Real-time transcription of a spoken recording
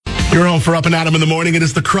You're home for Up and Adam in the morning. It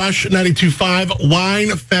is the Crush 92.5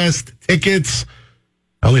 Wine Fest tickets.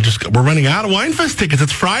 We're running out of Wine Fest tickets.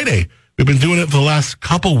 It's Friday. We've been doing it for the last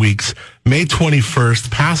couple weeks. May 21st,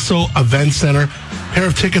 Paso Event Center. Pair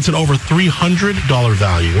of tickets at over $300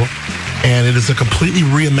 value. And it is a completely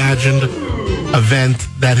reimagined event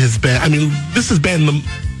that has been, this has been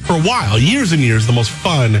for a while, years and years, the most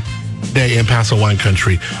fun day in Paso wine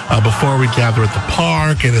country. Before we gather at the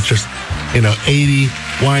park, and it's just, 80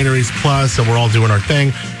 wineries plus, and we're all doing our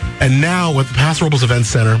thing. And now with the Paso Robles Event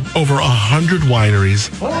Center, over 100 wineries,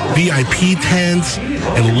 VIP tents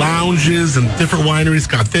and lounges and different wineries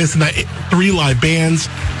got this and that, 3 live bands.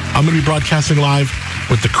 I'm going to be broadcasting live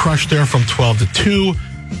with the Crush there from 12 to 2.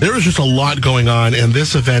 There is just a lot going on, and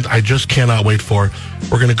this event I just cannot wait for.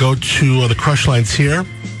 We're going to go to the Crush lines here,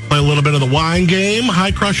 play a little bit of the wine game.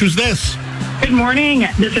 Hi, Crush, who's this? Good morning.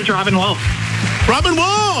 This is Robin Wolf. Robin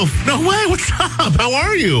Wolf! No way, what's up? How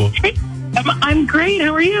are you? I'm great.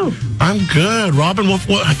 How are you? I'm good. Robin Wolf,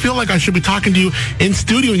 I feel like I should be talking to you in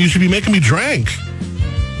studio, and you should be making me drink.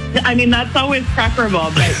 That's always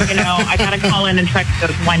preferable, but, I got to call in and check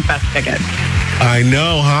those Wine Fest tickets. I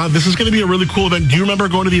know, huh? This is going to be a really cool event. Do you remember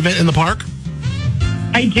going to the event in the park?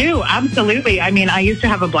 I do, absolutely. I used to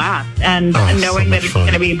have a blast, and knowing that it's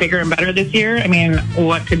going to be bigger and better this year,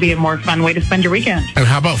 what could be a more fun way to spend your weekend? And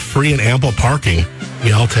how about free and ample parking?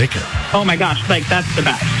 Yeah, I'll take it. Oh, my gosh, that's the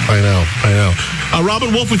best. I know.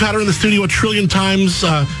 Robin Wolf, we've had her in the studio a trillion times.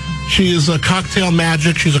 She is a cocktail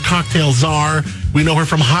magic. She's a cocktail czar. We know her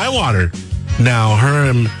from Highwater. Now, her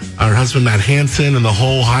and our husband, Matt Hansen, and the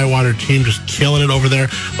whole Highwater team just killing it over there.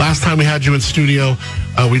 Last time we had you in studio,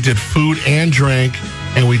 we did food and drink,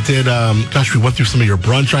 and we did, we went through some of your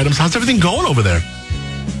brunch items. How's everything going over there?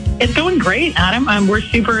 It's going great, Adam. We're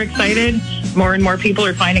super excited. More and more people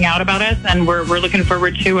are finding out about us, and we're looking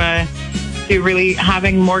forward to really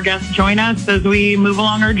having more guests join us as we move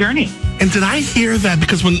along our journey. And did I hear that,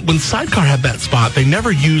 because when Sidecar had that spot, they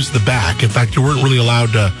never used the back. In fact, you weren't really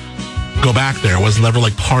allowed to go back there. It was never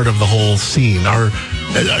part of the whole scene. Are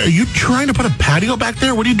you trying to put a patio back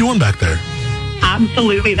there? What are you doing back there?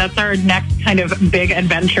 Absolutely. That's our next kind of big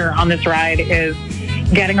adventure on this ride, is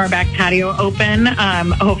getting our back patio open,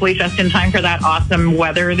 hopefully just in time for that awesome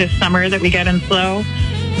weather this summer that we get in SLO.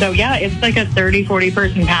 So, yeah, it's like a 30,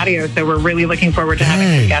 40-person patio, so we're really looking forward to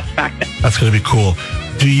having some guests back there. That's going to be cool.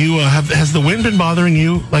 Do you has the wind been bothering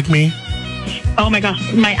you like me? Oh, my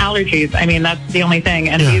gosh, my allergies. That's the only thing.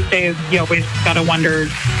 And these days, you always got to wonder,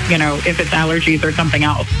 if it's allergies or something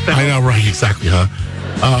else. So. I know, right, exactly, huh?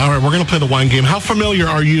 All right, we're going to play the wine game. How familiar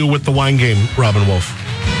are you with the wine game, Robin Wolf?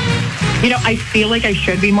 I feel like I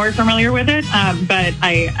should be more familiar with it, but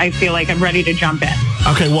I feel like I'm ready to jump in.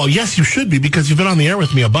 Okay, well, yes, you should be, because you've been on the air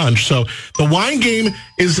with me a bunch. So the wine game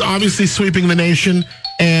is obviously sweeping the nation,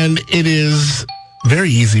 and it is very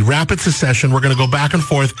easy. Rapid succession. We're going to go back and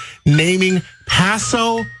forth naming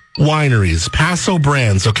Paso wineries, Paso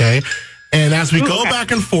brands, okay? And as we go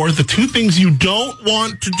back and forth, the 2 things you don't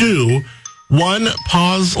want to do, 1,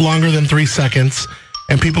 pause longer than 3 seconds.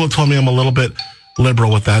 And people have told me I'm a little bit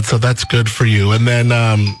liberal with that, so that's good for you. And then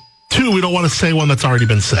 2, we don't want to say one that's already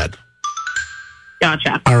been said.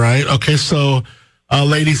 Gotcha. All right. Okay, so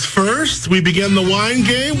ladies first, we begin the wine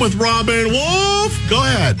game with Robin Wolf. Go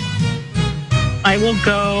ahead. I will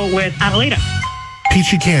go with Adelita.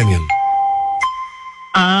 Peachy Canyon.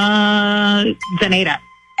 Zenata.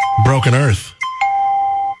 Broken Earth.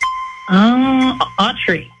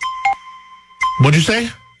 Autry. What'd you say?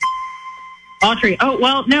 Autry. Oh,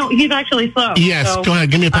 well, no, he's actually slow. Yes, so, go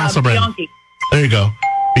ahead. Give me a Paso brand. Bianchi. There you go.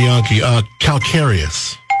 Bianchi.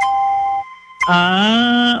 Calcareous.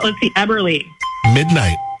 Let's see. Eberly.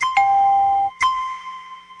 Midnight.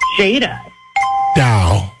 Jada.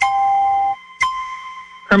 Dow.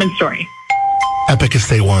 Herman Story. Epic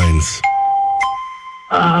Estate Wines.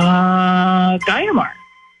 Guyamar.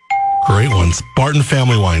 Great ones. Barton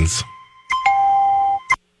Family Wines.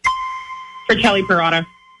 Fratelli Parada.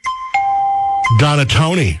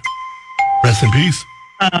 Donatoni. Rest in peace.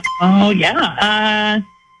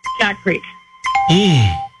 Jack Creek.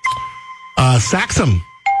 Saxum.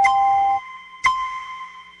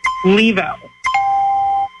 Levo.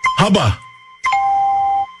 Hubba.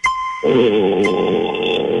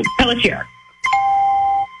 Pelletier.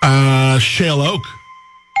 Shale Oak.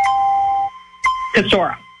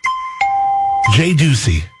 Castora. J.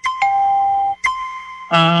 Ducey.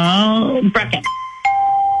 Brecken.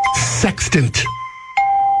 Sextant.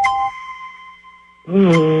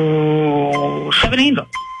 Seven Angels.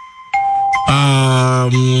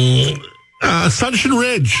 Sunshine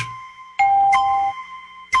Ridge.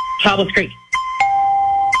 Chavez Creek.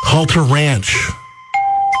 Halter Ranch.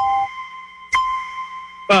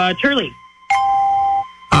 Turley.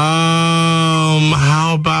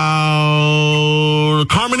 How about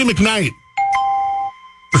Carmody McKnight?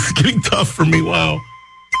 This is getting tough for me. Wow.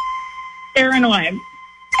 Aaron Wine.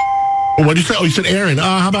 What did you say? Oh, you said Aaron.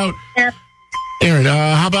 How about Aaron?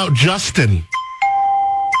 How about Justin?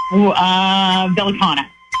 Villicana.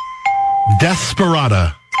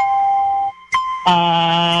 Desperata.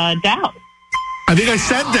 Dow. I think I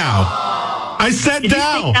said Dow. I said Did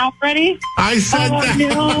Dow. you say Dow already? I said Dow.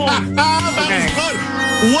 No. That was good.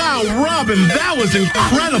 Wow, Robin, that was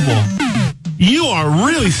incredible. You are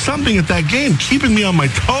really something at that game, keeping me on my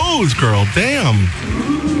toes, girl. Damn.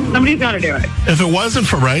 Somebody's got to do it. If it wasn't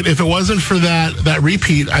for that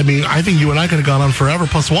repeat, I mean, I think you and I could have gone on forever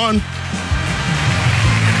 +1.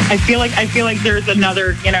 I feel like there's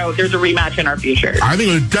another, there's a rematch in our future. I think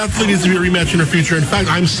there definitely needs to be a rematch in the future. In fact,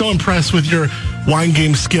 I'm so impressed with your wine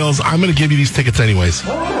game skills. I'm going to give you these tickets anyways.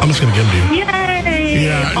 I'm just going to give them to you. Yay!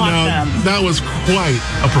 Yeah, Awesome. no, that was quite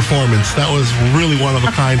a performance. That was really one of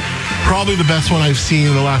a kind. Probably the best one I've seen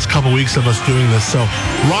in the last couple weeks of us doing this. So,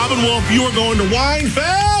 Robin Wolf, you are going to Wine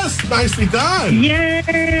Fest. Nicely done.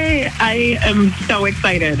 Yay! I am so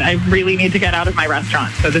excited. I really need to get out of my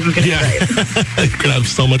restaurant, so this is going to be great. You're going to have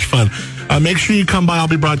so much fun. Make sure you come by. I'll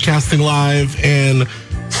be broadcasting live, and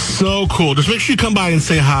so cool. Just make sure you come by and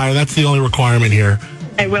say hi. That's the only requirement here.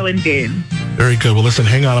 I will indeed. Very good. Well, listen,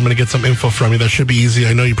 hang on. I'm going to get some info from you. That should be easy.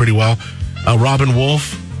 I know you pretty well. Robin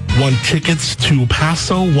Wolf won tickets to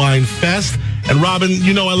Paso Wine Fest. And Robin,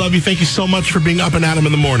 you know I love you. Thank you so much for being up and Adam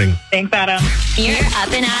in the morning. Thanks, Adam. You're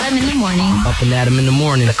Up and Adam in the morning. Up and Adam in the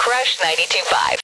morning. The Crush 92.5.